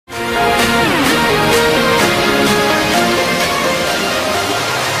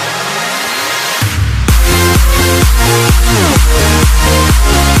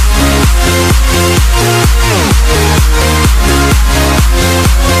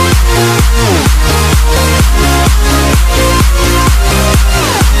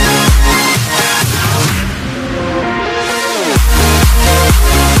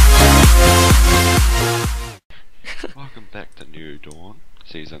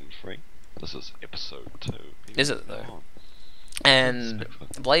season 3. This is episode 2. Is it though? And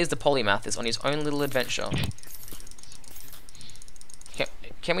Blaze the Polymath is on his own little adventure.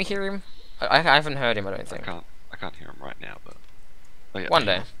 Can we hear him? I haven't heard him, I don't think. I can't hear him right now, but... Oh, yeah, One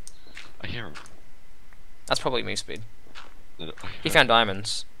day. I hear him. That's probably me speed. No, He found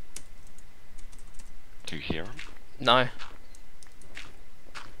diamonds. Do you hear him? No.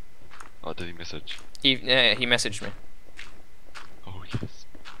 Oh, did he message? Yeah, he messaged me. Oh, yes.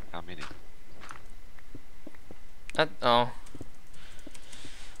 How many? Oh.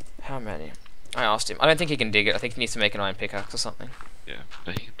 How many? I asked him. I don't think he can dig it. I think he needs to make an iron pickaxe or something. Yeah,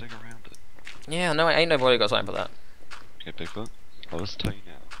 but he can dig around it. Yeah, no, ain't nobody got time for that. Okay, Bigfoot. I'll just tell you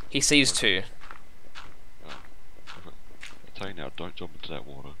now. He sees two. Bigfoot, I'll tell you now, don't jump into that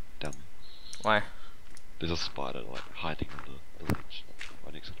water down there. Why? There's a spider, like, hiding under the ledge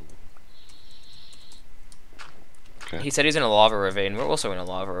right next to the water. Okay. He said he's in a lava ravine. We're also in a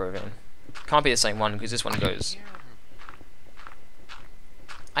lava ravine. Can't be the same one, because this one goes...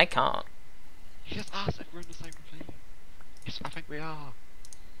 I can't. He just asked if we're in the same ravine. Yes, I think we are.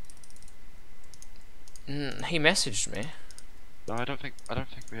 He messaged me. No, I don't think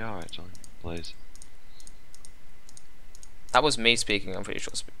we are actually. Please. That was me speaking, I'm pretty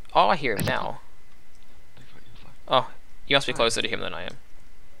sure. Oh, I hear him now. Oh, you must be closer to him than I am.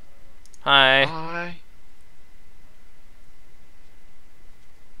 Hi. Hi.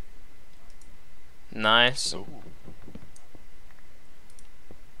 Nice. Oh.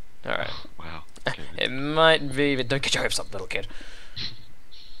 Alright. Wow. Okay. It might be, but don't get your hopes up, little kid.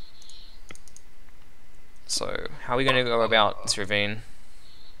 So, how are we going to go about this ravine?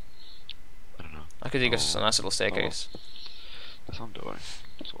 I don't know. I could dig us a nice little staircase. That's what I'm doing,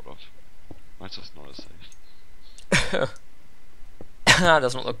 sort of. Mine's just not as safe. That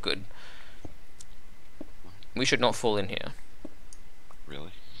doesn't look good. We should not fall in here.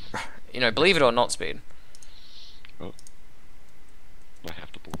 Really? You know, believe it or not, Speed. Oh. I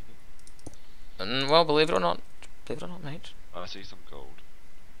have to believe it. Well, believe it or not, mate. I see some gold.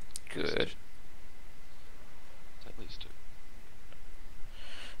 Good. At least 2.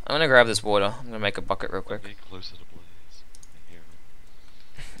 I'm gonna grab this water. I'm gonna make a bucket real quick. Getting closer to Blaze. I hear him.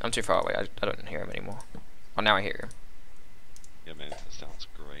 I'm too far away. I don't hear him anymore. Oh, now I hear him. Yeah, man, it sounds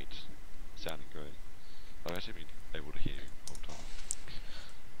great. Sounding great. I've actually been able to hear you the whole time.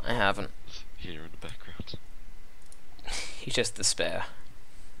 I haven't. Just here in the background. He's just despair.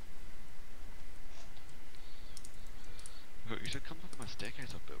 Look, you should come look at my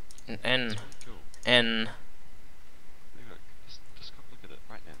staircase I built. N. It's really cool. N. Look, just come look at it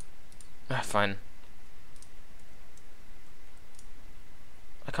right now. Ah, fine.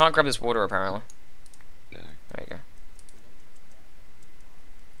 I can't grab this water apparently. Yeah. There you go.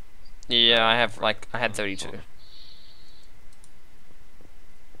 Yeah, I have I had 32.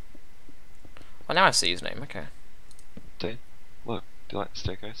 Well, now I see his name. Okay. See? Look, do you like the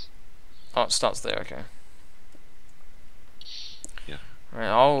staircase? Oh, it starts there. Okay. Yeah. Alright,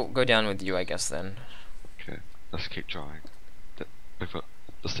 I'll go down with you, I guess then. Okay, let's keep trying. The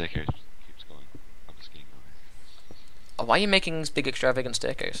staircase keeps going. I'm just getting high. Oh, why are you making this big extravagant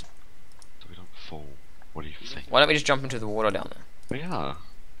staircase? So we don't fall. What do you think? Why don't we just jump into the water down there? Oh yeah.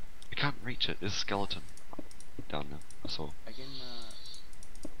 We can't reach it. There's a skeleton down there. I saw.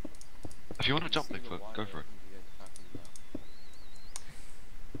 If you want to jump, Bigfoot, go for it.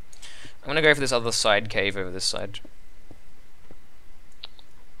 I'm gonna go for this other side cave over this side.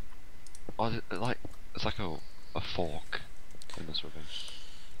 Oh, it's like a fork in this ravine.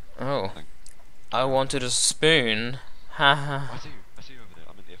 Oh. I wanted a spoon. Haha. I see you over there.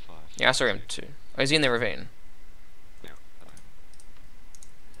 I'm in F5. Yeah, I saw him too. Oh, is he in the ravine?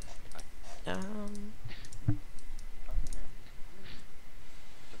 Yeah.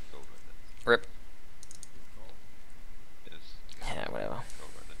 Rip. Yes. Yeah, whatever.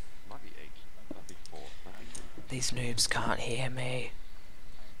 Gold right there. Might be 8. Might be 4. Might be 2. These noobs can't hear me.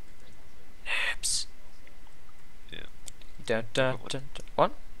 Noobs. Yeah. Dun, dun, dun, dun.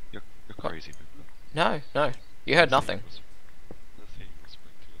 What? You're crazy, Bigfoot. No, no. You heard nothing. Let's hear you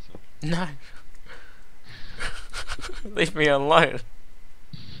whispering to yourself. No. Leave me alone.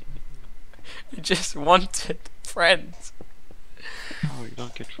 I just wanted friends. Oh, you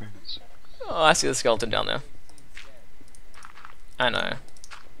don't get friends. Oh, I see the skeleton down there. I know.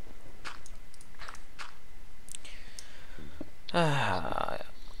 I'm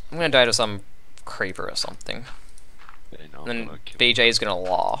gonna die to some creeper or something. Yeah, no, And then I'm kill BJ's gonna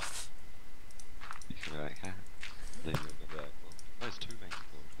laugh. you. He's gonna be like, huh? Then you'll be like, well, there's 2 veins of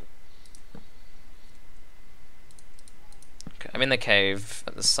gold here. Okay, I'm in the cave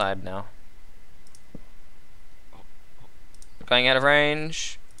at the side now. Oh, Going out of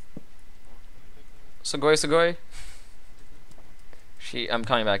range. Sugoi, Sugoi. I'm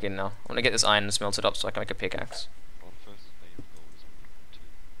coming back in now. I want to get this iron and smelt it up so I can make a pickaxe. Well, the first phase of gold is on 2.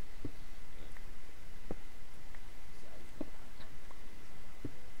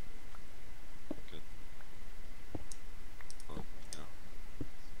 Good. Oh, yeah.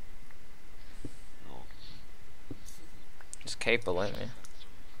 Oh. Just cape below me.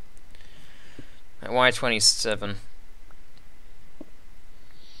 At Y27.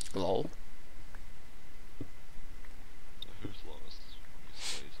 Lol. Who's lowest?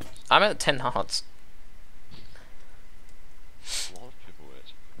 I'm at 10 hearts. A lot of people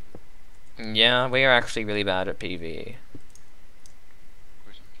wait. Yeah, we are actually really bad at PvE.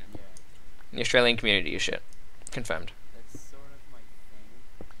 Question came. The Australian community is shit. Confirmed. That's sort of my thing,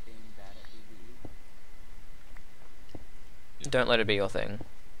 being bad at PvE. Don't let it be your thing.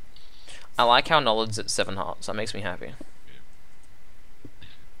 I like how knowledge at 7 hearts. That makes me happy.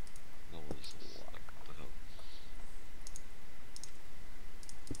 No, it's what the hell?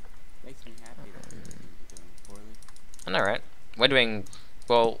 Makes me happy that you seem to be doing poorly. I know, right? We're doing...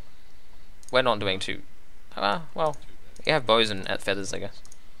 Well, we're not doing too... well, we have bows and feathers, I guess.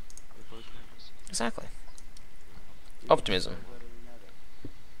 Exactly. Optimism.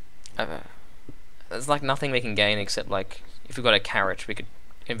 There's like nothing we can gain except like... If we got a carrot, we could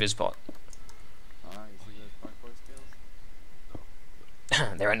invispot. Oh, you see those parkour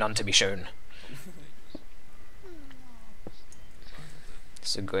skills? There are none to be shown.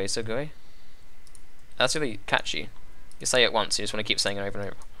 Sugoi, Sugoi. That's really catchy. You say it once, you just want to keep saying it over and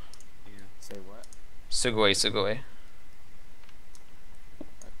over. Yeah. Say what? Sugoi, Sugoi.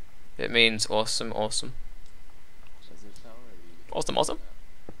 It means awesome, awesome. Does it tell or you Awesome, awesome.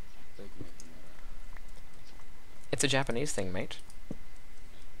 like making that It's a Japanese thing, mate. up?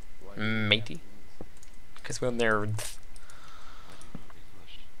 Why do you Matey. Japanese? Because we're nerds. Why do you know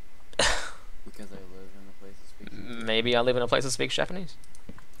English? Because I live in a place that speaks English. Maybe I live in a place that speaks Japanese.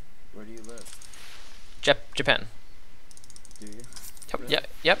 Where do you live? Japan. Do you? Yep, Really?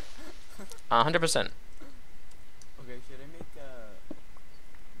 yep. 100%. Okay, should I make a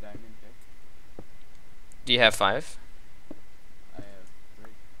diamond pick? Do you have 5? I have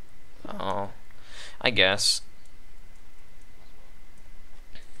 3. Oh, I guess.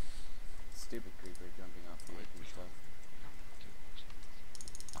 Stupid creeper jumping off the edge and stuff.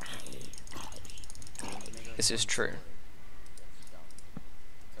 This is true.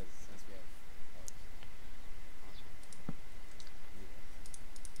 Because since we have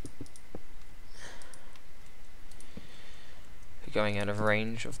We're going out of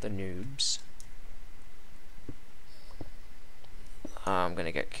range of the noobs. I'm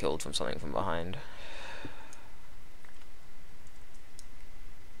gonna get killed from something from behind.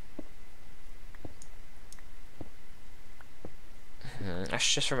 I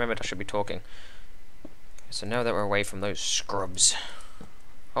just remembered I should be talking. So now that we're away from those scrubs.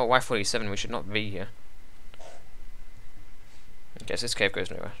 Oh, Y47, we should not be here. I guess this cave goes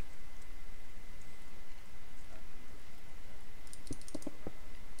nowhere.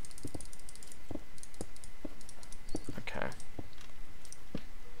 Okay.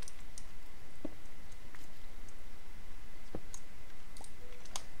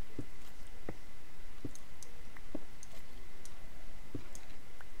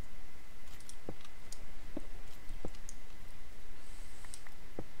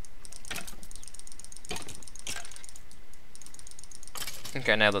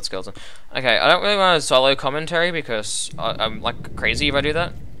 Okay, now let's skeleton. Okay, I don't really want a solo commentary because I'm like crazy if I do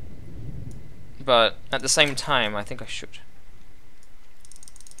that. But at the same time, I think I should.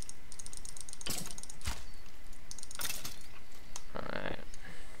 Alright.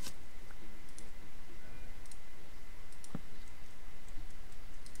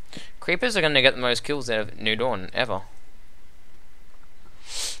 Creepers are gonna get the most kills out of New Dawn ever.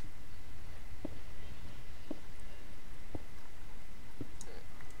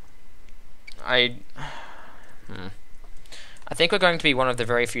 I think we're going to be one of the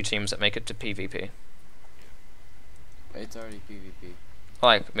very few teams that make it to PvP. It's already PvP.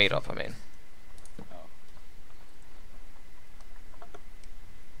 Like, meet-up, I mean. Oh.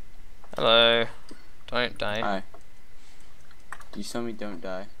 Hello. Don't die. Hi. You saw me don't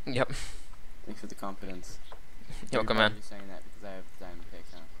die. Yep. Thanks for the confidence. You're welcome, man. You're just saying that because I have diamond pick,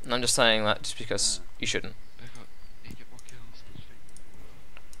 huh? And I'm just saying that just because you shouldn't. You get more kills.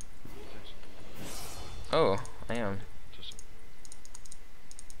 Oh, I am. Just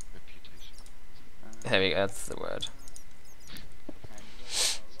reputation. There we go, that's the word.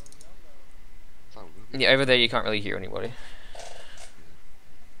 Yeah, over there you can't really hear anybody.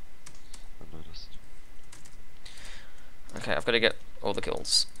 I noticed. Okay, I've got to get all the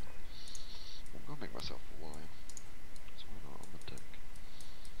kills. I'm gonna make my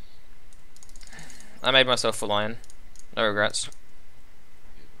I made myself full iron. No regrets.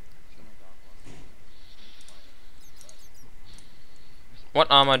 What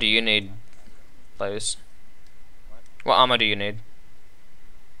armor do you need, Blaze? What armor do you need?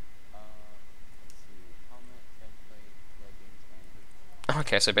 Let's see. Helmet, chestplate, leggings, and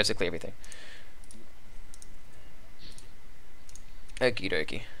Okay, so basically everything. Okie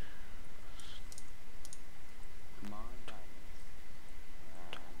dokie. come on, diamonds.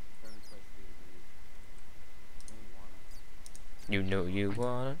 Perfect place for you to be. Really want it. You know you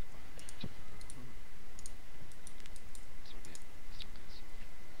want it.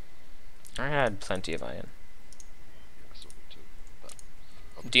 I had plenty of iron.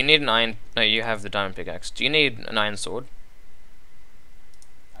 Do you need an iron? No, you have the diamond pickaxe. Do you need an iron sword?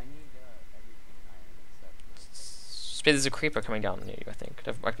 I need everything iron except Speed, there's a creeper coming down near you, I think.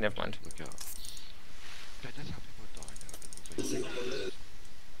 Never mind. Look out. Okay, that's how people are dying now. They're moving.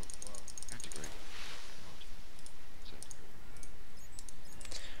 Integrate. So,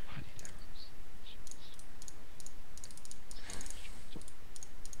 I need arrows.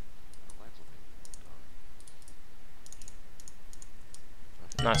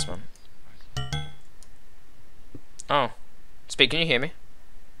 Nice one. Oh. Speed, can you hear me?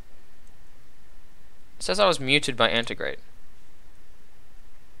 It says I was muted by Antigrate.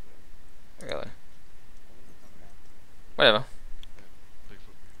 Really? Whatever.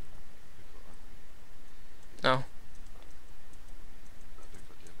 No.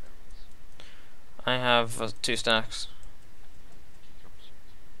 I have 2 stacks.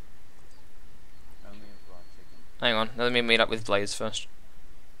 I only have raw chicken. Hang on, let me meet up with Blaze first.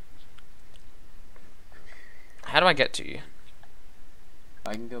 How do I get to you?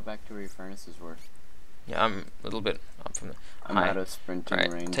 I can go back to where your furnaces were. Yeah, I'm a little bit up from the... I'm Hi. out of sprinting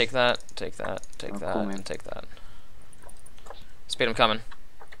Alright, range. take that, take that, take Oh, that, cool, man. and take that. Speed, I'm coming.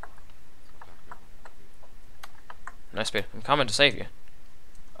 No, Speed, I'm coming to save you.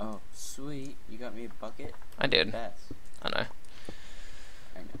 Oh, sweet. You got me a bucket? I did. Best. I know.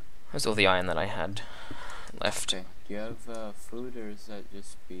 I know. That's all the iron that I had left. Okay. Do you have food or is that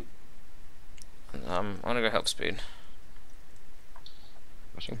just speed? I'm gonna go help Speed.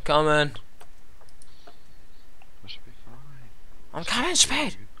 I'm coming. That should be fine. I'm coming,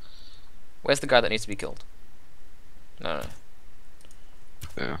 Speed. Where's the guy that needs to be killed? No.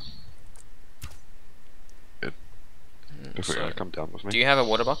 Yeah. Before So, you come down with me. do you have a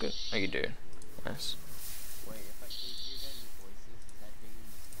water bucket? Oh, you do. Nice. Wait, if I hear you guys' voices, is that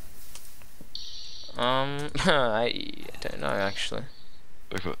being I don't know actually.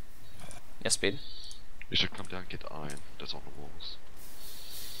 Bigfoot, Yes, Speed. you should come down and get the iron that's on the walls.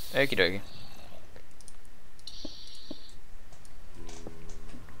 Okie dokie.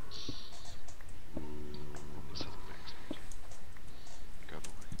 This has a big explosion. Go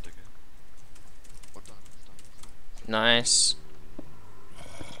away, dig it. What diamonds? Nice.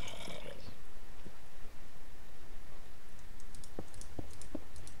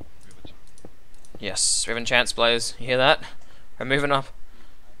 We have a chance. Yes, we have a chance, Blaze. You hear that? We're moving up.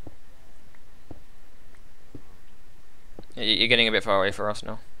 You're getting a bit far away for us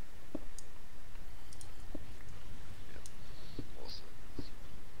now. Also,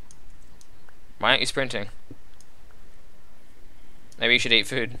 Why aren't you sprinting? Maybe you should eat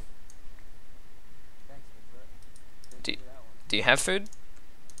food. Thanks, Bigfoot. Didn't Do- do that one. Do you have food?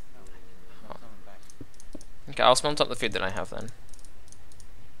 No. I'm coming back. Okay, I'll smelt up the food that I have then.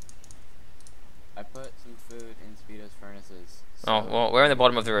 I put some food in Speedo's furnaces. Oh, so- well, we're in the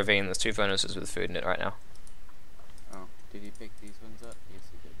bottom of the ravine. There's 2 furnaces with food in it right now. Oh, did he pick these ones up? Yes,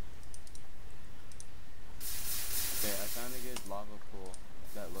 he did. Okay, I found a good lava pool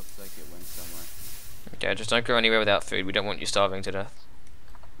that looks like it went somewhere. Okay, just don't go anywhere without food. We don't want you starving to death.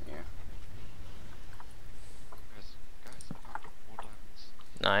 Yeah. guys, I found more diamonds.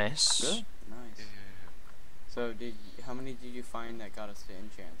 Nice. Really? Nice. Yeah. So how many did you find that got us to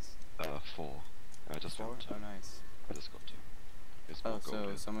enchants? 4. I just 4? found 2. Oh, nice. I just got 2. There's more Oh, gold so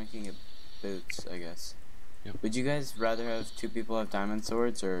here. someone can get boots, I guess. Yep. Would you guys rather have 2 people have diamond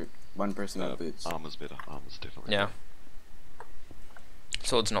swords or 1 person have boots? Armor's better. Armor's definitely Yeah.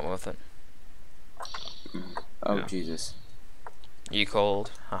 Sword's not worth it. Oh, yeah. Jesus. You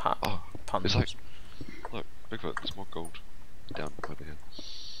called. Haha. Oh, Puns. it's like, look, Bigfoot, there's more gold down over here.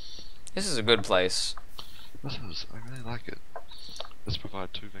 This is a good place. This is, I really like it. Let's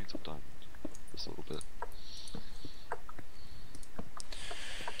provide 2 veins of diamond. Just a little bit.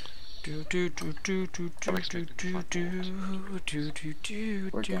 Do do do do do do I'm do expecting do to do find do do do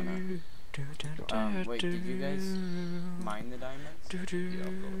We're do gonna. do do Wait, did you guys do mine the diamonds? do do Yeah,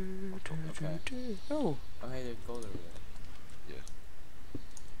 I'll go. do Okay. do. Oh, Oh, hey, there's gold over there.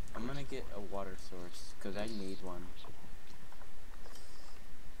 Yeah. I'm gonna get a water source, cause I need one.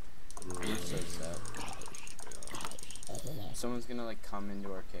 We're so sad. Someone's gonna like come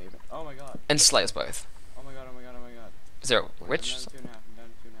into our cave. Oh my god. And slay us both. Oh my god, oh my god, oh my god. Is there a I'm witch? down to 2.5, I'm down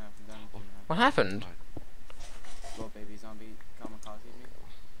to 2.5, I'm down to 2.5. What happened? Little baby zombie kamikaze me.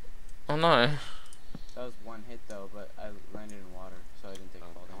 Oh no. That was one hit though, but I landed in water, so I didn't take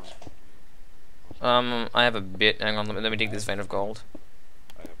fall damage. I have a bit. Hang on, let me dig this vein of gold.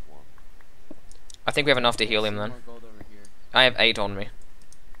 I have one. I think we have enough to heal him Some then. more gold over here. I have 8 on me.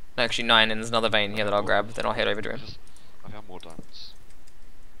 Actually 9, and there's another vein here that I'll grab. Then I'll head over to him. I have more diamonds.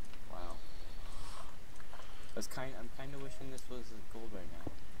 Wow. I'm kinda wishing this was gold right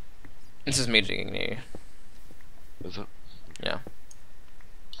now. This is me digging near you. Is it? Yeah.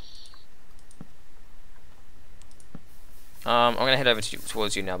 I'm gonna head over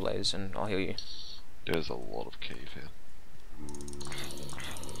towards you now, Blaze, and I'll heal you. There's a lot of cave here.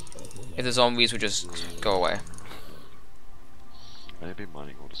 If the zombies would just go away. Maybe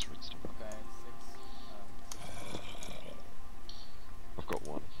mining will just rinse them. Okay, I have 6. I've got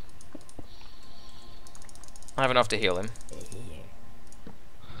one. I have enough to heal him.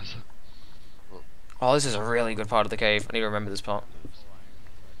 Is it? Oh, this is a really good part of the cave. I need to remember this part.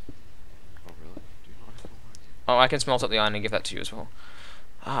 Oh really? Do you know? Oh, I can smelt up the iron and give that to you as well.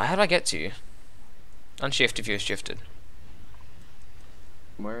 How do I get to you? Unshift if you're shifted.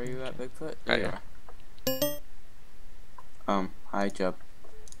 Where are you at, Bigfoot? Right There you are. Hi, Jub.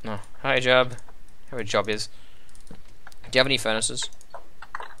 No. Hi, Job. How your job is. Do you have any furnaces?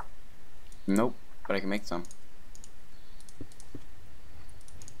 Nope, but I can make some.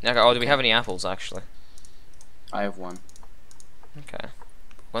 Okay, oh, do we have any apples, actually? I have one. Okay.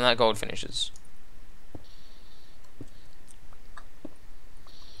 When that gold finishes.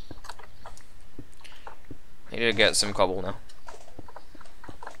 I need to get some cobble now.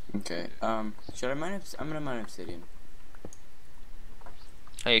 Okay, should I mine I'm gonna mine obsidian.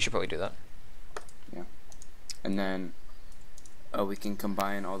 Oh, you should probably do that. Yeah. And then, we can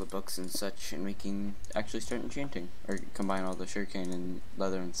combine all the books and such, and we can actually start enchanting. Or combine all the sugarcane and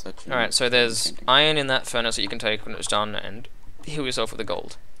leather and such. And Alright, so start there's enchanting. iron in that furnace that you can take when it's done, and heal yourself with the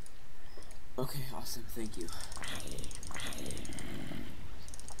gold. Okay, awesome, thank you.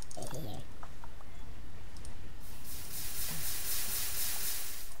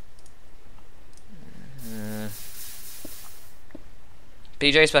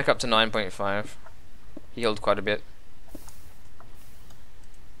 BJ's back up to 9.5. He healed quite a bit.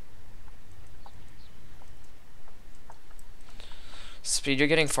 Speed, you're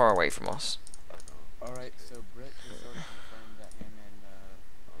getting far away from us. Alright, so Britt just sort of confirmed that him and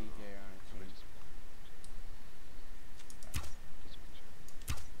BJ are on a team.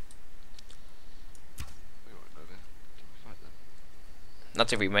 We won't know there. Can we fight them?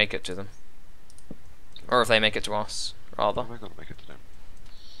 Not if we make it to them. Or if they make it to us, rather. Am I gonna make it to them?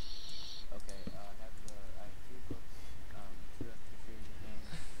 Okay, I have 2 books, 2 extra sugarcane,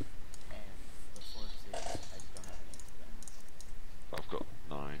 and the 4 seeds. I just don't have any experiments. I've got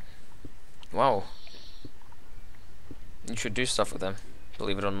 9. Wow. You should do stuff with them,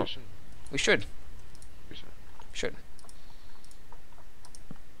 believe it or not. We should. We should. Should.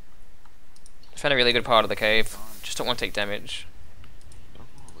 Found a really good part of the cave. Just don't want to take damage. No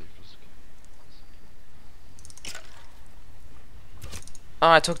more leafless cave. Oh,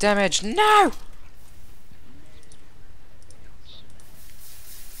 I took damage. No!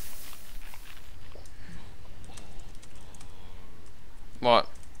 What?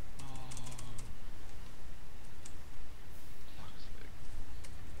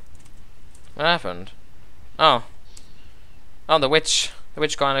 What happened? Oh. Oh, the witch. The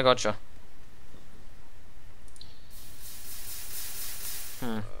witch kinda gotcha.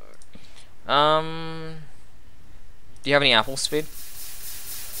 Do you have any apples, Speed?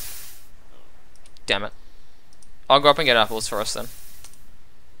 Damn it. I'll go up and get apples for us then.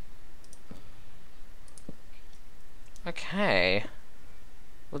 Okay.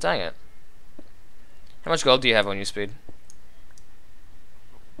 Well, dang it. How much gold do you have on you, Speed?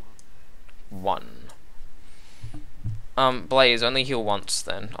 1. Blaze, only heal once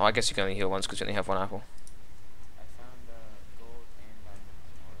then. Oh, I guess you can only heal once because you only have 1 apple. I found gold and diamonds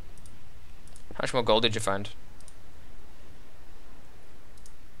already. How much more gold did you find?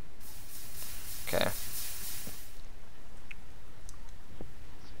 Okay.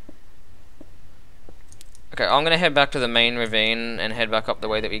 Okay, I'm gonna head back to the main ravine and head back up the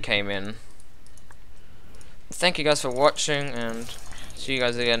way that we came in. Thank you guys for watching, and see you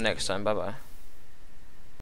guys again next time. Bye bye.